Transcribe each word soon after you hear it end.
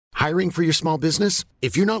Hiring for your small business?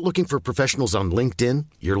 If you're not looking for professionals on LinkedIn,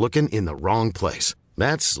 you're looking in the wrong place.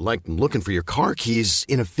 That's like looking for your car keys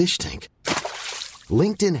in a fish tank.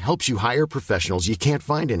 LinkedIn helps you hire professionals you can't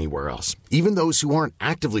find anywhere else, even those who aren't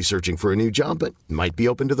actively searching for a new job but might be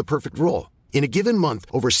open to the perfect role. In a given month,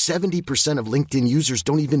 over 70% of LinkedIn users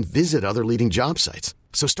don't even visit other leading job sites.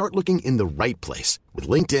 So start looking in the right place. With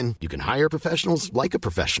LinkedIn, you can hire professionals like a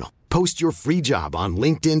professional. Post your free job on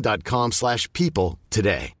linkedin.com/people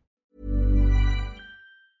today.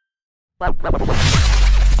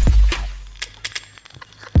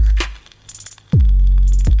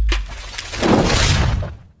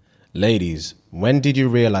 Ladies, when did you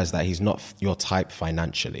realize that he's not your type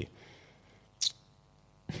financially?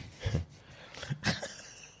 This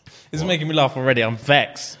is making me laugh already. I'm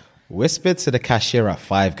vexed. Whispered to the cashier at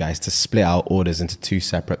Five Guys to split our orders into 2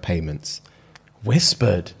 separate payments.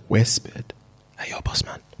 Whispered. Hey, yo, boss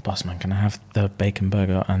man, can I have the bacon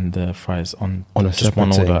burger and the fries on a just separate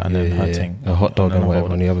one order thing? and then her thing? A hot dog and whatever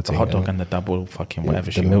on the other thing. A hot dog and the double fucking whatever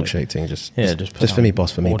the she milkshake thing. Just put for me,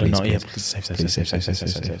 boss, for me, order please. not, please. yeah, please. Safe.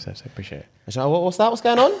 Appreciate it. So, what's that? What's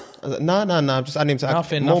going on? I was like, no. I'm just adding to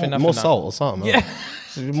Nothing. more salt or something. Yeah.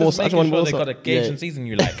 More Just making sure they got a gauge and season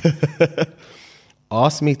you like.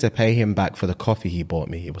 Asked me to pay him back for the coffee he bought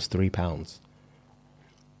me. It was £3.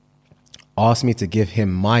 Asked me to give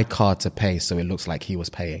him my card to pay so it looks like he was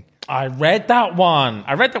paying. I read that one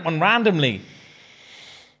randomly.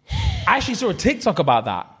 I actually saw a TikTok about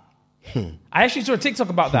that.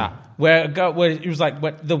 Where it was like,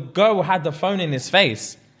 where the girl had the phone in his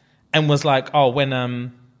face and was like, oh,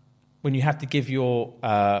 when you have to give your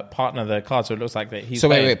partner the card so it looks like that he's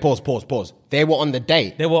paying. Wait, pause. They were on the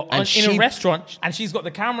date. They were in a restaurant and she's got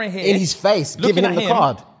the camera here. In his face, giving him the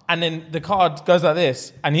card. And then the card goes like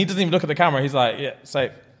this and he doesn't even look at the camera. He's like, yeah,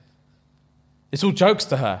 safe. It's all jokes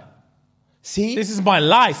to her. See? This is my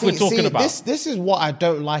life we're talking about. This is what I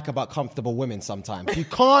don't like about comfortable women sometimes. You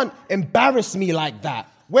can't embarrass me like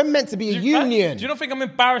that. We're meant to be a union. Do you not think I'm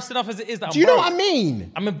embarrassed enough as it is? Do you know what I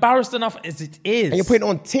mean? I'm embarrassed enough as it is. And you're putting it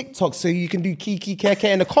on TikTok so you can do kiki keke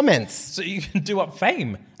in the comments. So you can do up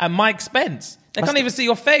fame at my expense. They can't even see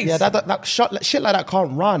your face. Yeah, that shit like that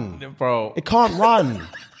can't run. Bro. It can't run.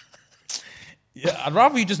 Yeah, I'd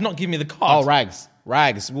rather you just not give me the card. Oh, Rags.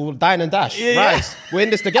 We'll dine and dash. Yeah. Rags. We're in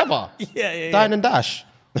this together. Yeah. Dine and dash.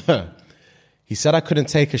 He said I couldn't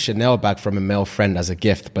take a Chanel bag from a male friend as a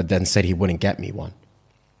gift, but then said he wouldn't get me one.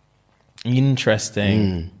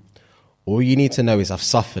 Interesting. All you need to know is I've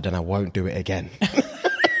suffered and I won't do it again.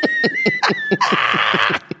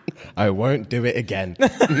 I won't do it again.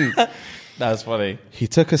 That's funny. He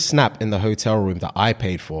took a snap in the hotel room that I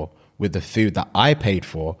paid for with the food that I paid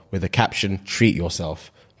for with the caption, treat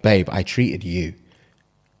yourself. Babe, I treated you.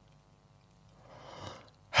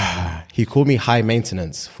 He called me high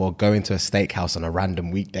maintenance for going to a steakhouse on a random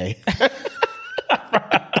weekday.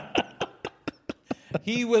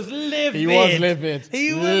 He was livid. He was livid.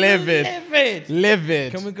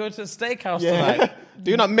 Livid. Can we go to a steakhouse tonight?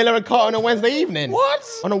 Do not Miller and Carter on a Wednesday evening. What?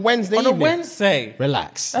 On a Wednesday evening. On a Wednesday?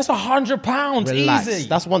 Relax. That's £100 Relax. easy.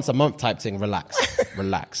 That's once a month type thing. Relax.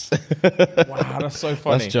 Wow, that's so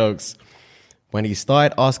funny. That's jokes. When he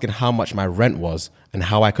started asking how much my rent was and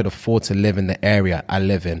how I could afford to live in the area I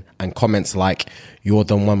live in, and comments like, you're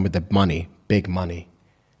the one with the money, big money.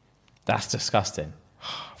 That's disgusting.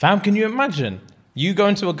 Fam, can you imagine? You go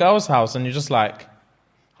into a girl's house and you're just like,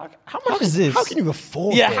 how much is this? How can you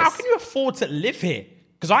afford this? Yeah, how can you afford to live here?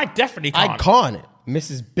 Because I definitely can't. I can't.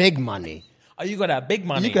 Mrs. Big Money. Oh, you got that big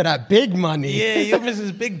money. You got that big money. Yeah, you're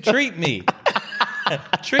Mrs. Big. Treat me.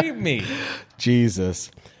 Treat me. Jesus.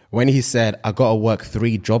 When he said, I got to work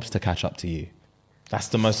 3 jobs to catch up to you. That's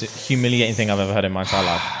the most humiliating thing I've ever heard in my entire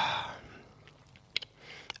life.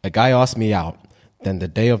 A guy asked me out. Then the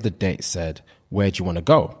day of the date said, where do you want to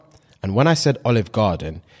go? And when I said Olive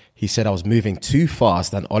Garden, he said I was moving too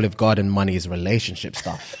fast and Olive Garden money is relationship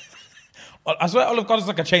stuff. I swear Olive Garden's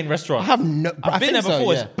like a chain restaurant. I've been there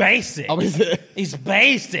before. Yeah. It's basic. Oh, is it? It's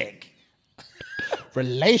basic.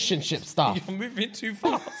 Relationship stuff. You're moving too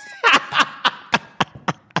fast.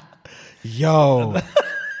 Yo.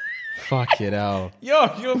 Fuck it out.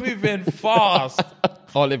 Yo, you're moving fast.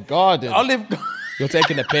 Olive Garden. You're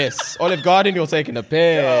taking the piss. Olive Garden, you're taking the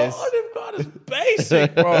piss. Yo, Olive Garden's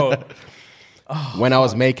basic, bro. When I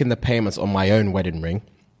was making the payments on my own wedding ring,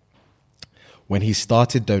 when he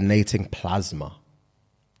started donating plasma.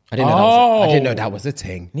 I didn't know that was a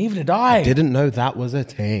thing. Neither did I. I didn't know that was a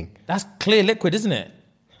thing. That's clear liquid, isn't it?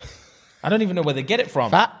 I don't even know where they get it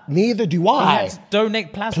from. Neither do I. He had to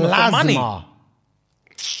donate plasma for money.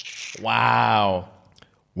 Wow.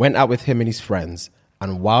 Went out with him and his friends,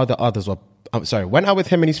 and while the others were went out with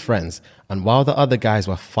him and his friends, and while the other guys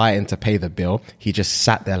were fighting to pay the bill, he just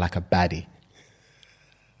sat there like a baddie.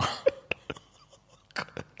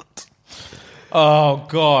 Oh,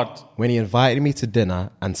 God. When he invited me to dinner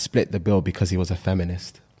and split the bill because he was a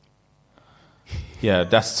feminist. Yeah,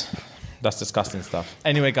 that's disgusting stuff.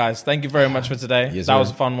 Anyway, guys, thank you very much for today. Yes, that sir.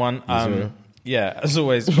 was a fun one. Yes, sir. Yeah, as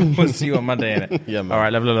always, we'll see you on Monday, innit? Yeah, man. All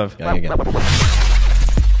right, love. Gang again.